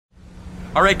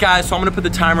Alright guys, so I'm gonna put the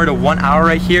timer to 1 hour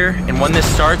right here, and when this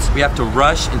starts, we have to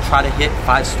rush and try to hit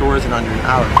 5 stores in under an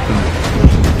hour.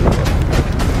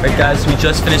 Alright guys, so we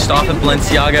just finished off at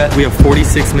Balenciaga. We have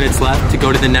 46 minutes left to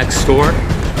go to the next store.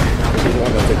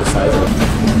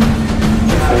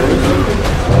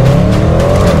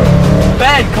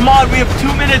 Ben, come on, we have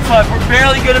 2 minutes left. We're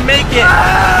barely gonna make it.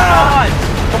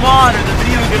 Come on, or the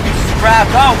video is gonna be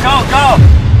scrapped. Go, go,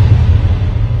 go.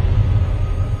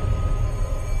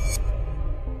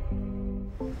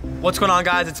 What's going on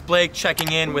guys, it's Blake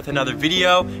checking in with another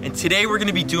video, and today we're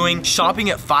gonna be doing shopping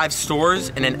at 5 stores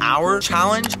in an hour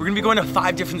challenge. We're gonna be going to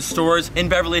 5 different stores in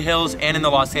Beverly Hills and in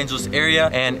the Los Angeles area,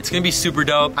 and it's gonna be super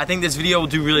dope. I think this video will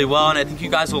do really well, and I think you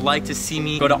guys will like to see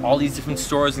me go to all these different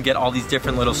stores and get all these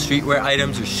different little streetwear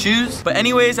items or shoes. But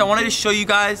anyways, I wanted to show you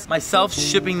guys myself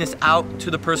shipping this out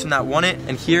to the person that won it,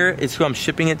 and here is who I'm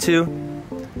shipping it to.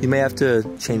 You may have to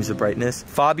change the brightness.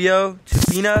 Fabio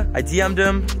Tufina. I DM'd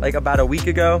him like about a week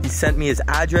ago. He sent me his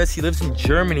address. He lives in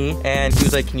Germany, and he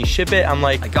was like, can you ship it? I'm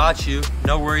like, I got you.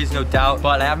 No worries, no doubt.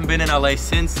 But I haven't been in LA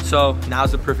since, so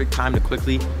now's the perfect time to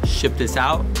quickly ship this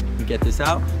out and get this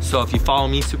out. So if you follow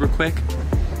me super quick,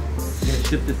 I'm gonna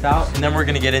ship this out, and then we're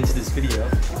gonna get into this video.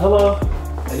 Hello.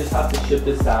 I just have to ship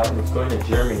this out, and it's going to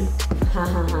Germany.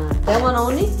 That one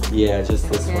only? Yeah, just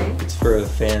this one. It's for a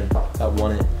fan that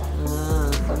won it.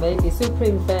 So maybe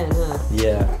Supreme fan, huh?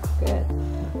 Yeah. Good.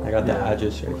 I got the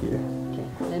address right here. Okay.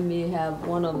 Let me have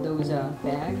one of those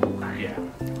bags. Yeah.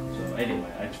 So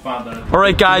anyway, I just found that.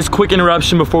 Alright guys, quick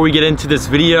interruption before we get into this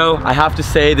video. I have to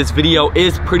say this video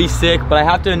is pretty sick, but I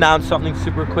have to announce something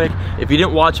super quick. If you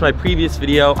didn't watch my previous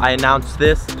video, I announced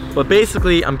this. But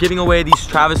basically, I'm giving away these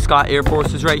Travis Scott Air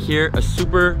Forces right here, a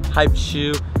super hyped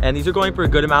shoe, and these are going for a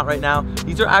good amount right now.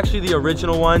 These are actually the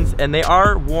original ones, and they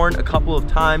are worn a couple of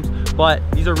times, but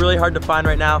these are really hard to find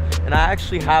right now, and I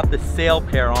actually have the sale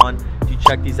pair on. If you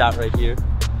check these out right here.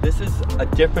 This is a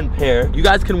different pair. You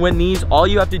guys can win these. All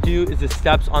you have to do is the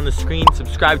steps on the screen,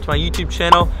 subscribe to my YouTube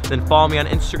channel, then follow me on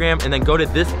Instagram, and then go to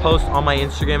this post on my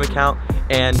Instagram account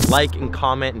and like and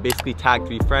comment and basically tag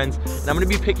 3 friends. And I'm gonna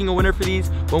be picking a winner for these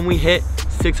when we hit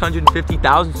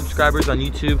 650,000 subscribers on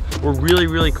YouTube. We're really,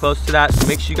 really close to that, so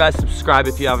make sure you guys subscribe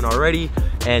if you haven't already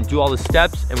and do all the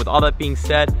steps. And with all that being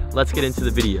said, let's get into the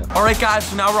video. All right guys,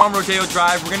 so now we're on Rodeo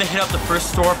Drive. We're gonna hit up the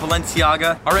first store,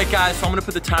 Balenciaga. All right guys, so I'm gonna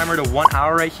put the timer to 1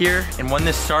 hour right here, and when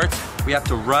this starts, we have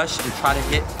to rush and try to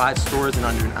hit 5 stores in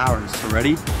under an hour. So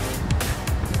ready?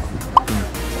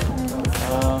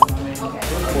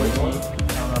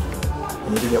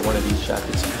 I need to get one of these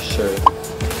jackets for sure.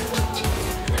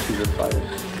 These are fire.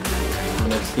 I'm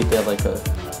gonna see if they have like a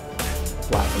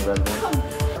black and red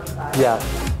one. Yeah.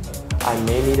 I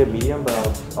may need a medium, but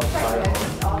I'll try it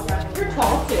on. You're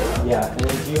tall too. Yeah, and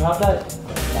then do you have that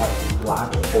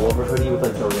black pullover hoodie with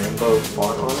like the rainbow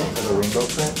font on it, or the rainbow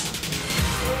print?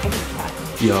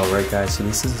 Yo, right guys, so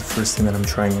this is the first thing that I'm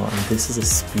trying on. This is a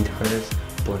Speed Hunters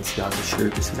Balenciaga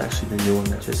shirt. This is actually the new one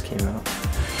that just came out.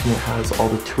 And it has all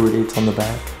the tour dates on the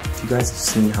back. If you guys have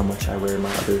seen how much I wear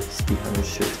my other Speed Hunters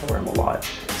shirts, I wear them a lot.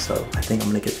 So I think I'm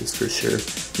gonna get this for sure.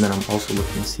 And then I'm also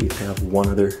looking to see if they have one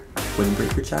other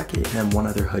windbreaker jacket and then one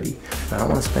other hoodie. And I don't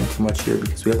want to spend too much here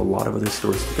because we have a lot of other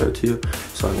stores to go to,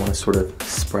 so I want to sort of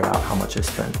spread out how much I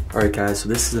spend. Alright guys, so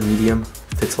this is a medium,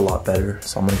 fits a lot better,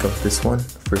 so I'm gonna go with this one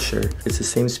for sure. It's the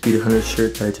same Speed Hunter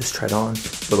shirt that I just tried on,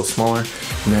 a little smaller,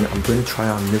 and then I'm gonna try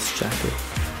on this jacket.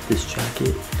 This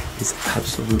jacket is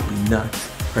absolutely nuts.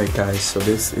 Alright guys, so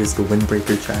this is the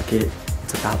windbreaker jacket.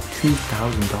 It's about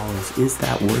 $2,000. Is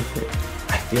that worth it?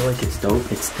 I feel like it's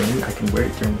dope. It's thin. I can wear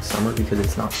it during the summer because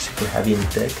it's not super heavy and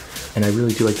thick. And I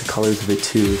really do like the colors of it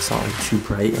too. It's not like too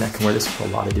bright, and I can wear this with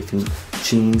a lot of different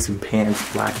jeans and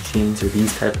pants, black jeans or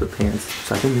these type of pants.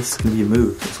 So I think this is gonna be a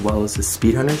move, as well as the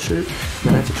Speed Hunter shirt. And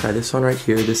then I have to try this one right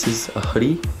here. This is a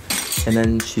hoodie, and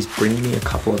then she's bringing me a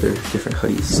couple other different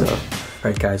hoodies. So,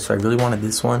 alright guys, so I really wanted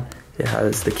this one. It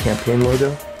has the campaign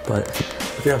logo, but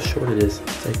look at how short it is.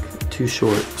 It's like too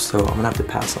short, so I'm gonna have to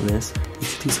pass on this.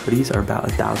 Each of these hoodies are about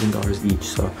 $1,000 each,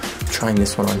 so I'm trying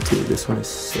this one on too. This one is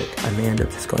sick. I may end up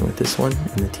just going with this one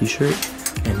and the t-shirt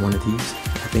and one of these.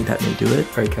 I think that may do it.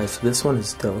 Alright guys, so this one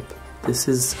is dope. This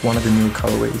is one of the new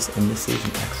colorways, and this is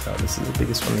an XL. This is the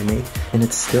biggest one they make, and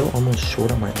it's still almost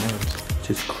short on my arms, which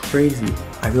is crazy.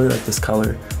 I really like this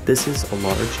color. This is a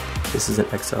large, this is an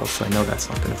XL, so I know that's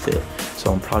not gonna fit.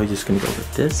 So I'm probably just gonna go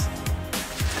with this,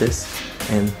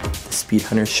 and the Speed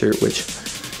Hunter shirt, which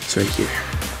is right here.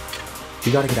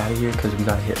 We gotta get out of here because we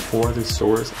gotta hit 4 other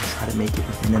stores and try to make it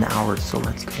within an hour, so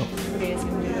let's go.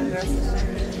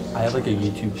 I have like a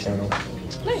YouTube channel.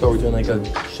 Nice. So we're doing like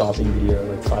a shopping video,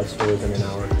 like 5 stores in an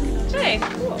hour. Hey,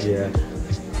 cool. Yeah.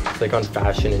 like on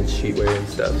fashion and streetwear and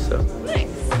stuff. So Nice.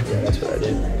 yeah, that's what I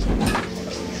did.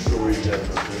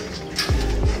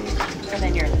 And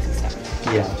then your stuff.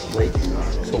 Yeah, like,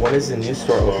 so when is the new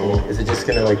store opening? Is it just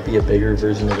gonna like be a bigger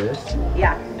version of this?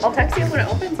 Yeah. I'll text you when it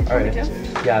opens. If All you right. want me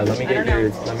to. Yeah, let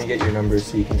me get your number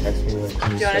so you can text me. Like,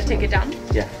 Do you want to take it down?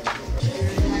 Yeah.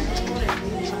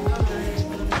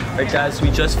 Alright guys, so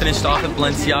we just finished off at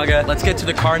Balenciaga. Let's get to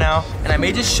the car now. And I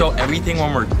may just show everything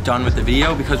when we're done with the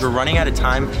video because we're running out of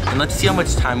time. And let's see how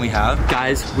much time we have.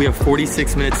 Guys, we have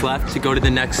 46 minutes left to go to the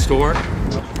next store.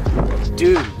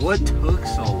 Dude, what took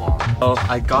so long? Oh,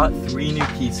 I got 3 new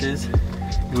pieces.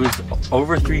 It was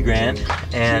over 3 grand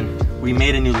and we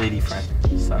made a new lady friend.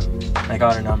 So I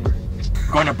got her number.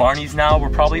 Going to Barney's now. We're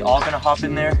probably all gonna hop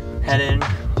in there, head in,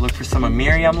 look for some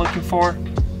Amiri I'm looking for.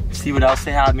 See what else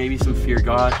they have, maybe some Fear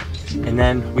God. And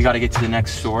then we gotta get to the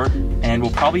next store. And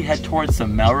we'll probably head towards the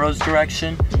Melrose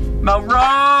direction. Melrose!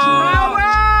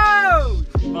 Melrose!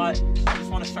 But I just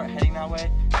wanna start heading that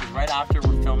way. Because right after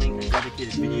we're filming a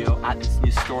dedicated video at this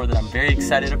new store that I'm very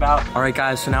excited about. All right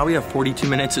guys, so now we have 42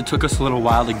 minutes. It took us a little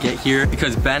while to get here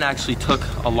because Ben actually took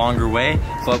a longer way.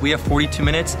 But we have 42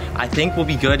 minutes. I think we'll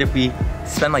be good if we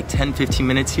spend like 10-15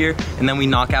 minutes here. And then we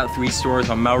knock out 3 stores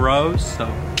on Melrose. So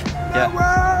yeah.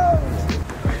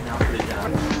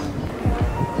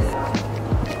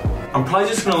 I'm probably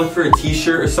just gonna look for a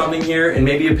t-shirt or something here and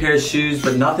maybe a pair of shoes,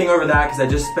 but nothing over that because I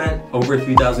just spent over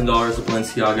 $3,000 at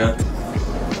Balenciaga.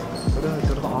 Go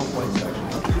to the off-white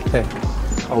section. Hey.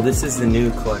 Oh, this is the new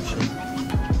collection.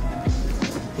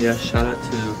 Yeah, shout out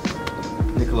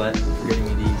to Nicolette for getting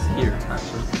me these here,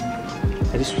 actually.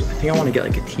 I think I want to get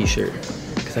like a t-shirt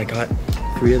because I got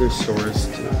 3 other stores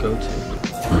to go to.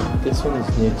 This one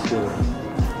is new too.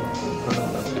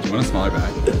 Do you want a smaller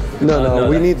bag? No,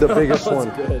 we need the biggest one.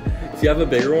 Good. Do you have a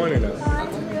bigger one or no?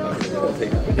 I'll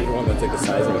take a bigger one that's like the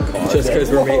size of a car. Just because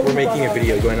we're making a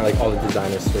video going to like all the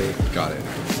designer stores. Got it.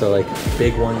 So like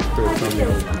big one for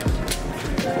thumbnail.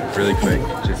 Really quick,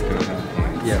 just go.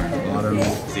 Yeah. Bottom.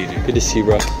 See you. Good to see you,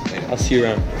 bro. I'll see you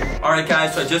around. All right,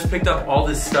 guys. So I just picked up all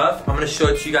this stuff. I'm gonna show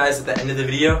it to you guys at the end of the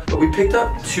video. But we picked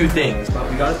up 2 things.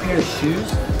 We got a pair of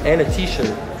shoes and a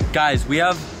t-shirt. Guys, we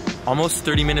have almost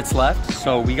 30 minutes left,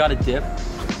 so we got a dip.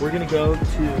 We're gonna go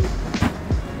to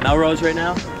Melrose right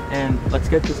now, and let's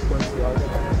get this Balenciaga.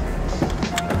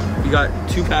 We got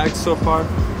 2 bags so far.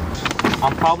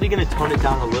 I'm probably gonna tone it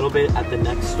down a little bit at the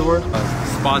next store. The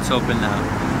spot's open now.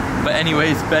 But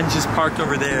anyways, Ben just parked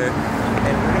over there,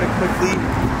 and we're gonna quickly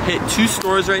hit 2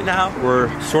 stores right now. We're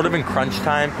sort of in crunch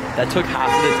time. That took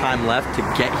half of the time left to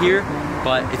get here,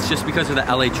 but it's just because of the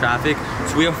LA traffic.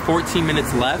 So we have 14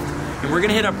 minutes left. And we're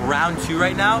gonna hit up round 2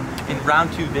 right now in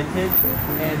round 2 vintage.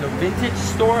 And the vintage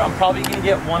store, I'm probably gonna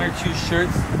get 1 or 2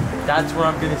 shirts. That's where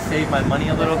I'm gonna save my money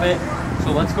a little bit.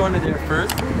 So let's go into there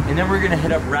first. And then we're gonna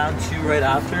hit up round 2 right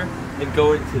after and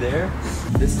go into there.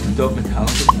 This is a dope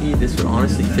Metallica tee. This would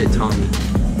honestly fit Tommy.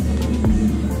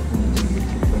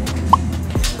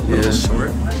 A little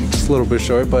short. Just a little bit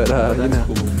short, but that's you know,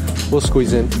 cool. we'll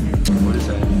squeeze in. What is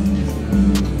that?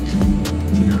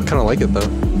 Kind of like it though.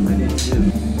 I did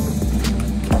too.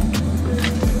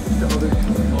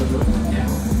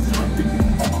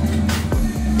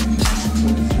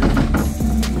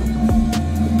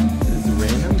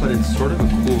 It's sort of a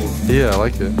cool. Yeah, I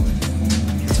like it.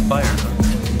 It's fire.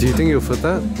 Do you think you'll fit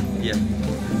that? Yeah.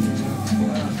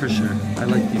 For sure. I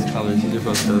like these colors. These are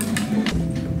both dope.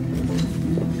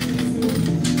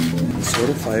 It's sort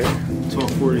of fire.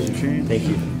 1240 is your chain. Thank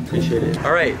you. Appreciate it.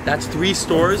 All right, that's 3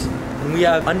 stores, and we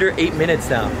have under 8 minutes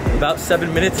now. About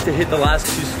 7 minutes to hit the last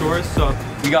 2 stores, so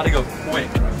we got to go quick.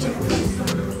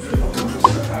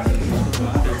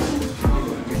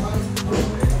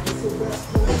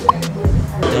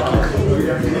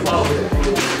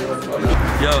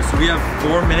 Yo, so we have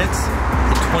 4 minutes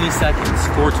and 20 seconds,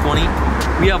 4:20.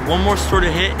 We have 1 more store to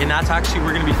hit, and that's actually,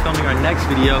 we're gonna be filming our next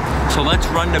video. So let's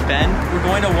run to Ben. We're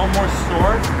going to 1 more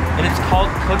store, and it's called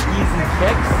Cookies and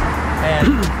Kicks. And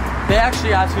they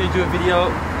actually asked me to do a video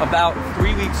about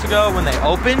 3 weeks ago when they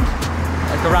opened,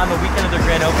 like around the weekend of their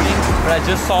grand opening. But I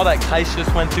just saw that Kais just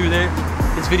went through there.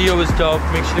 This video was dope.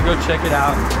 Make sure to go check it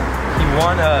out. He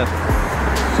won a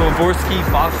Swarovski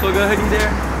box logo hoodie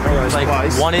there. Like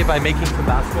won it by making some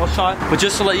basketball shot. But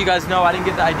just to let you guys know, I didn't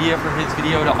get the idea from his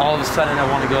video to all of a sudden I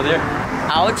want to go there.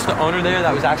 Alex, the owner there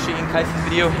that was actually in Kais'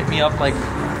 video, hit me up like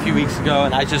a few weeks ago,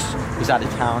 and I just was out of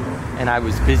town and I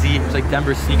was busy. It was like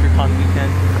Denver SneakerCon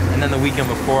weekend, and then the weekend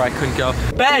before I couldn't go.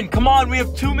 Ben, come on, we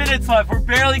have 2 minutes left. We're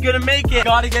barely gonna make it.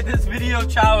 Gotta get this video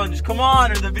challenge. Come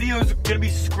on, or the video is gonna be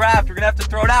scrapped. We're gonna have to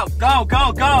throw it out. Go,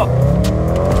 go, go.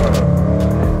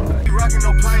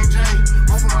 No plain Jane,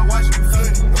 over my watch,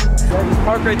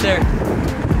 park right there.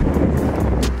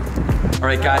 All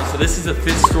right guys, so this is the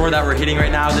 5th store that we're hitting right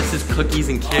now. This is Cookies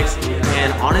and Kicks.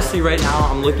 And honestly right now,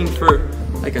 I'm looking for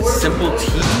like a simple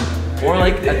tee or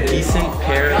like a decent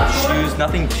pair of shoes,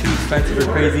 nothing too expensive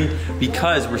or crazy,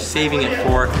 because we're saving it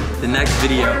for the next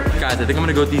video. Guys, I think I'm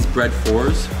gonna go with these Bread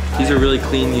 4s. These are really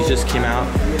clean, these just came out.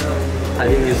 I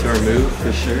think these are a move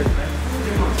for sure.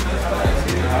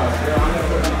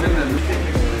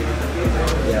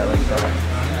 Yeah, like that.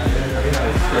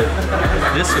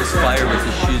 This was fire with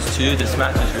the shoes too. This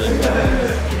matches really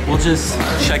well. We'll just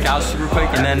check out super quick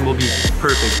and then we'll be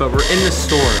perfect. But we're in the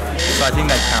store, so I think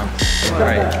that counts. All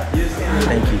right,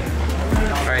 thank you.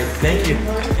 All right, thank you.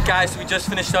 Guys, we just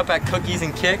finished up at Cookies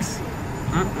and Kicks.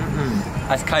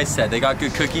 As Kai said, they got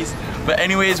good cookies. But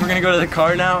anyways, we're gonna go to the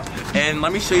car now and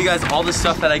let me show you guys all the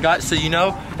stuff that I got so you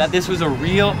know that this was a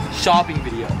real shopping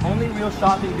video. Only real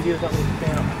shopping videos that will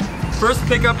stand. First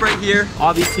pickup right here,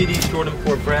 obviously these Jordan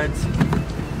 4 Breads.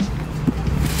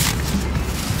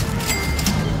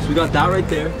 So we got that right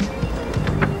there.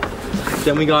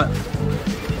 Then we got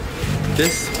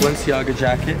this Balenciaga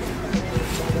jacket.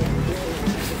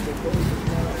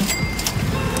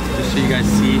 Just so you guys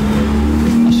see.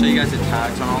 I'll show you guys the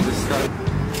tags on all this stuff.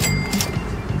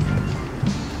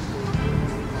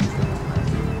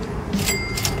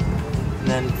 And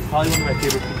then probably one of my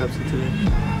favorite pickups of today.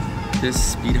 This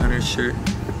Speed Hunter shirt.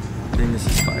 I think this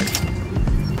is fire.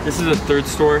 This is the 3rd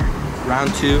store,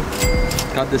 round 2.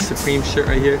 Got this Supreme shirt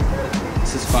right here.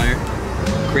 This is fire.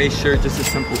 Gray shirt, just a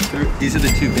simple suit. These are the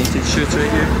 2 vintage shirts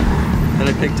right here that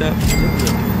I picked up.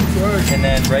 And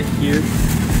then right here,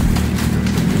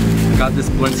 got this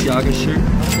Balenciaga shirt.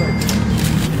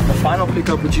 The final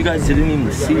pickup, which you guys didn't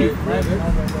even see.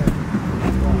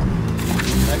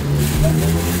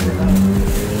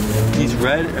 These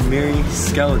red Amiri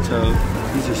Skeleto,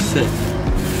 these are sick.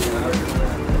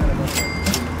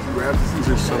 These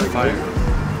are so fire.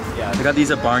 I got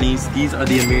these at Barney's. These are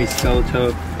the Amiri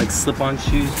Skeleto, like slip-on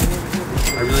shoes.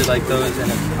 I really like those,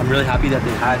 and I'm really happy that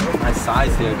they had my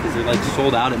size there because they're like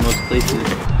sold out at most places.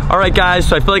 All right guys,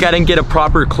 so I feel like I didn't get a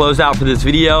proper closeout for this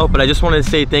video, but I just wanted to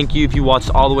say thank you if you watched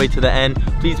all the way to the end.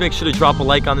 Please make sure to drop a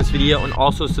like on this video and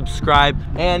also subscribe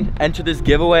and enter this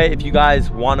giveaway if you guys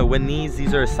want to win these.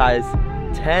 These are a size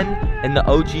 10 in the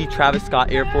OG Travis Scott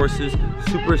Air Forces,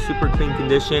 super clean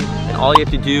condition. And all you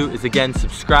have to do is again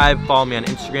subscribe, follow me on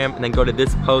Instagram, and then go to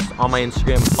this post on my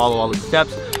Instagram and follow all the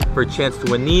steps for a chance to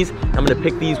win these. I'm gonna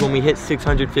pick these when we hit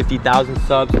 650,000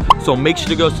 subs, so make sure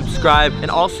to go subscribe.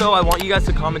 And also I want you guys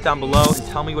to comment down below and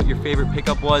tell me what your favorite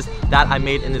pickup was that I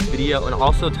made in this video, and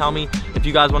also tell me if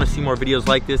you guys want to see more videos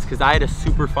like this, because I had a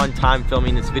super fun time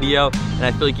filming this video and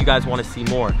I feel like you guys want to see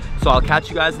more. So I'll catch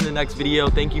you guys in the next video.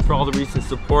 Thank you for all the recent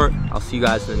support. I'll see you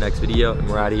guys in the next video, and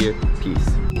we're out of here.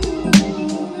 Peace.